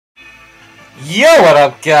Yo, what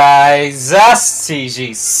up, guys?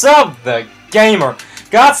 TheRealSTG, sub the gamer.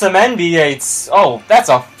 Got some NBA. Oh, that's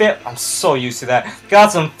a fit. I'm so used to that.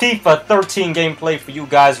 Got some FIFA 13 gameplay for you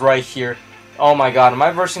guys right here. Oh my god, am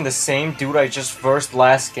I versing the same dude I just versed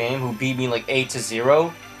last game who beat me like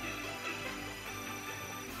 8-0?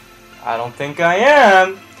 I don't think I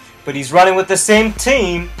am. But he's running with the same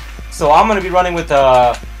team. So I'm gonna be running with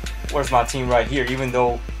where's my team right here, even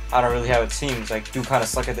though I don't really have a team, because I do kind of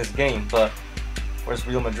suck at this game, but where's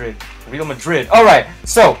Real Madrid? Real Madrid. Alright,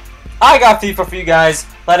 so I got FIFA for you guys.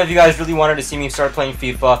 A lot of you guys really wanted to see me start playing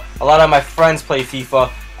FIFA. A lot of my friends play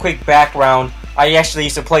FIFA. Quick background, I actually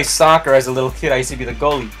used to play soccer as a little kid. I used to be the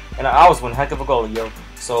goalie, and I was one heck of a goalie, yo.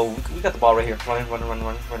 So we got the ball right here. Run.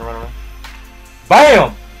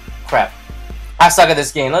 Bam! Crap. I suck at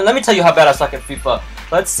this game. Let me tell you how bad I suck at FIFA.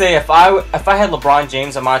 Let's say if I had LeBron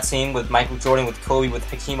James on my team, with Michael Jordan, with Kobe, with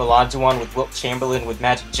Hakeem Olajuwon, with Wilt Chamberlain, with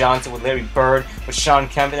Magic Johnson, with Larry Bird, with Sean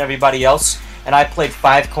Kemp, and everybody else, and I played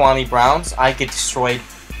 5 Kwame Browns, I get destroyed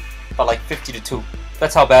by like 50-2.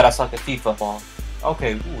 That's how bad I suck at FIFA ball.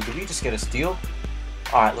 Okay, ooh, did we just get a steal?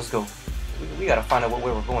 Alright, let's go. We gotta find out what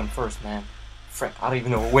way we're going first, man. Frick, I don't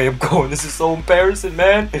even know what way I'm going. This is so embarrassing,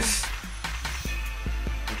 man. I'm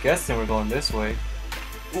guessing we're going this way.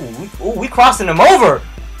 Ooh, we crossing them over!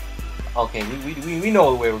 Okay, we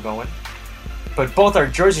know what way we're going. But both our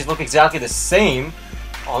jerseys look exactly the same.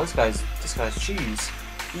 Oh, this guy's cheese.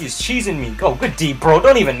 He is cheesing me. Go, good D, bro.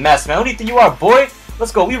 Don't even mess, man. Who do you think you are, boy?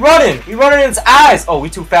 Let's go. We running in his eyes. Oh, we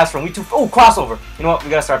too fast for him. Oh, crossover. You know what? We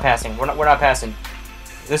gotta start passing. We're not passing.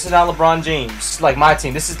 This is not LeBron James. This is like my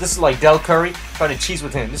team. This is like Del Curry. Trying to cheese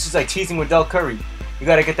with him. This is like cheesing with Del Curry. You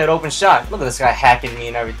gotta get that open shot. Look at this guy hacking me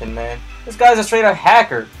and everything, man. This guy's a straight up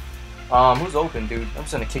hacker. Who's open, dude? I'm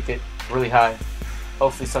just gonna kick it really high.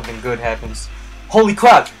 Hopefully something good happens. Holy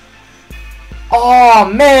crap! Oh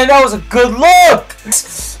man, that was a good look!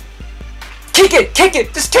 Kick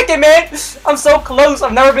it! Just kick it, man! I'm so close.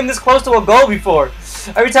 I've never been this close to a goal before.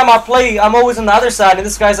 Every time I play, I'm always on the other side, and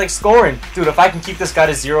this guy's like scoring. Dude, if I can keep this guy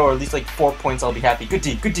to 0 or at least like 4 points, I'll be happy. Good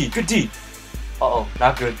D. Uh-oh,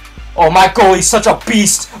 not good. Oh, my goalie's such a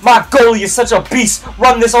beast! My goalie is such a beast!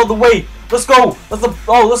 Run this all the way! Let's go!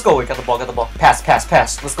 Let's go! Wait, got the ball. Pass.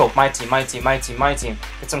 Let's go. My team. Get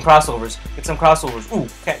some crossovers. Ooh,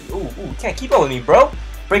 can't keep up with me, bro.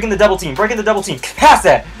 Breaking the double team. Pass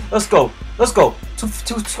that! Let's go. Too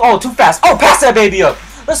fast. Oh, pass that baby up!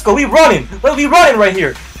 Let's go, we running right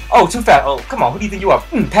here. Oh, too fast. Oh, come on, who do you think you are?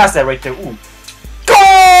 Pass that right there. Ooh.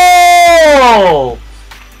 Goal!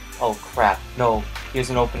 Oh, crap. No. Here's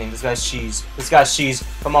an opening. This guy's cheese.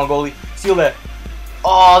 Come on, goalie. Steal that.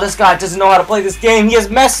 Oh, this guy doesn't know how to play this game. He is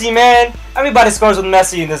Messi, man. Everybody scores with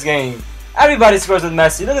Messi in this game.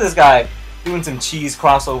 Look at this guy. Doing some cheese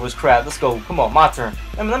crossovers crap. Let's go. Come on, my turn.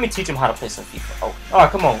 Let me teach him how to play some FIFA. Oh, alright,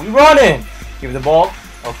 come on. We running. Give me the ball.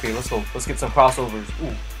 Okay, let's go. Let's get some crossovers.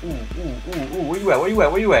 Ooh. Where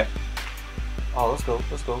you at? Oh, let's go.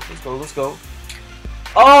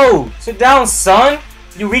 Oh, sit down, son.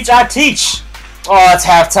 You reach, I teach. Oh, it's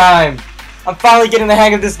halftime. I'm finally getting the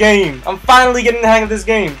hang of this game.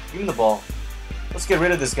 Give me the ball. Let's get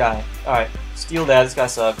rid of this guy. Alright, steal that. This guy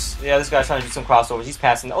sucks. Yeah, this guy's trying to do some crossovers. He's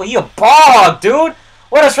passing. Oh, he a ball hog, dude.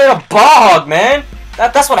 What a straight up ball hog, man.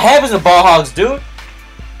 That's what happens to ball hogs, dude.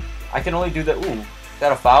 I can only do that. Ooh, is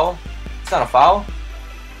that a foul? It's not a foul.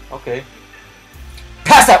 Okay.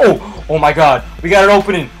 Pass that. Oh my god. We got an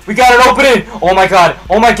opening. Oh my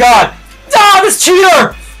god. Ah, this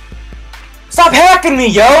cheater! Stop hacking me,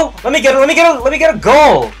 yo! Let me get a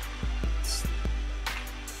goal.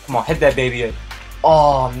 Come on, hit that baby in.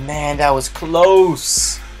 Oh man, that was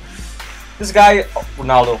close. This guy, oh,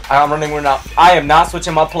 Ronaldo. I am not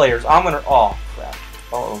switching my players. Oh crap.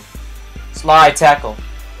 Uh-oh. Slide tackle.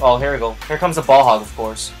 Oh, here we go. Here comes the ball hog, of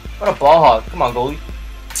course. What a ball hog. Come on, goalie.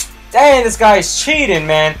 Dang, this guy is cheating,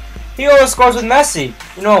 man. He always scores with Messi.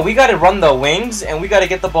 You know, we gotta run the wings, and we gotta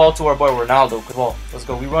get the ball to our boy Ronaldo. Come on, let's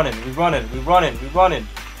go. We running.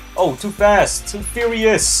 Oh, too fast. Too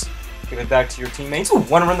furious. Give it back to your teammates. Ooh,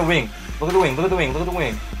 wanna run the wing. Look at the wing.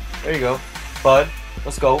 There you go. Bud,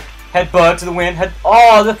 let's go. Head Bud to the win.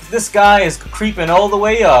 Oh, look, this guy is creeping all the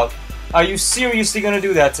way up. Are you seriously gonna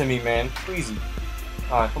do that to me, man? Please.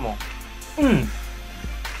 Alright, come on.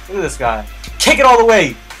 Look at this guy. Kick it all the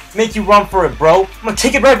way. Make you run for it, bro. I'm gonna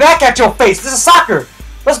kick it right back at your face. This is soccer.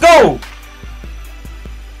 Let's go.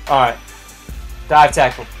 Alright. Dive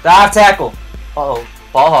tackle. Uh-oh.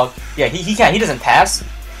 Ball hog. Yeah, he can't. He doesn't pass.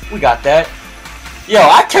 We got that. Yo,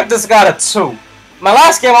 I kept this guy to 2. My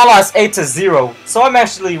last game I lost 8-0. So I'm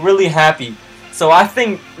actually really happy So I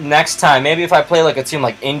think next time, maybe if I play like a team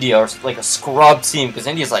like India or like a scrub team, because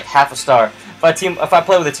India's like half a star. If I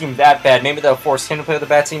play with a team that bad, maybe they'll force him to play with a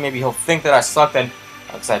bad team. Maybe he'll think that I suck, then,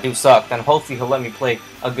 because I do suck. Then hopefully he'll let me play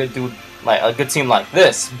a good dude, like a good team like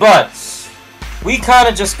this. But we kind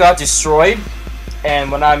of just got destroyed,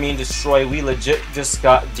 and when I mean destroyed, we legit just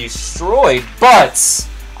got destroyed. But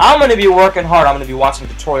I'm gonna be working hard. I'm gonna be watching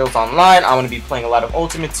tutorials online. I'm gonna be playing a lot of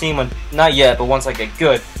Ultimate Team. Not yet, but once I get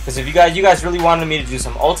good. Because if you guys really wanted me to do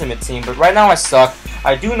some Ultimate Team, but right now I suck.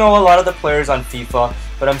 I do know a lot of the players on FIFA,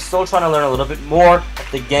 but I'm still trying to learn a little bit more of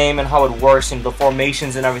the game and how it works and the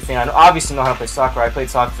formations and everything. I obviously know how to play soccer. I played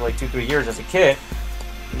soccer for like 2-3 years as a kid.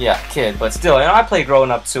 Yeah, kid, but still, you know, I played growing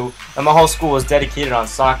up too, and my whole school was dedicated on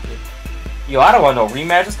soccer. Yo, I don't want no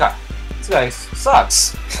rematch. This guy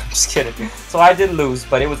sucks. I'm just kidding. So I did lose,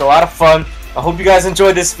 but it was a lot of fun. I hope you guys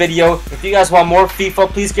enjoyed this video. If you guys want more FIFA,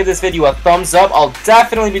 please give this video a thumbs up. I'll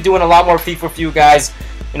definitely be doing a lot more FIFA for you guys,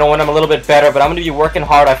 you know, when I'm a little bit better, but I'm going to be working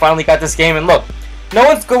hard. I finally got this game, and look, no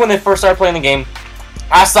one's good when they first start playing the game.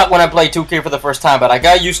 I suck when I play 2K for the first time, but I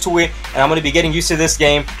got used to it, and I'm going to be getting used to this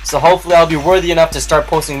game, so hopefully I'll be worthy enough to start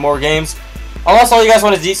posting more games. Unless all you guys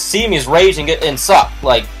want to see me is rage and suck.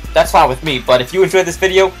 Like, that's fine with me, but if you enjoyed this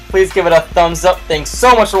video, please give it a thumbs up. Thanks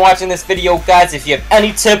so much for watching this video, guys. If you have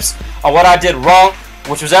any tips on what I did wrong,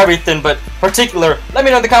 which was everything, but particular, let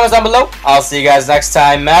me know in the comments down below. I'll see you guys next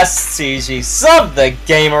time. TheRealSTG, sub the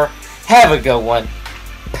gamer. Have a good one.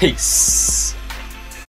 Peace.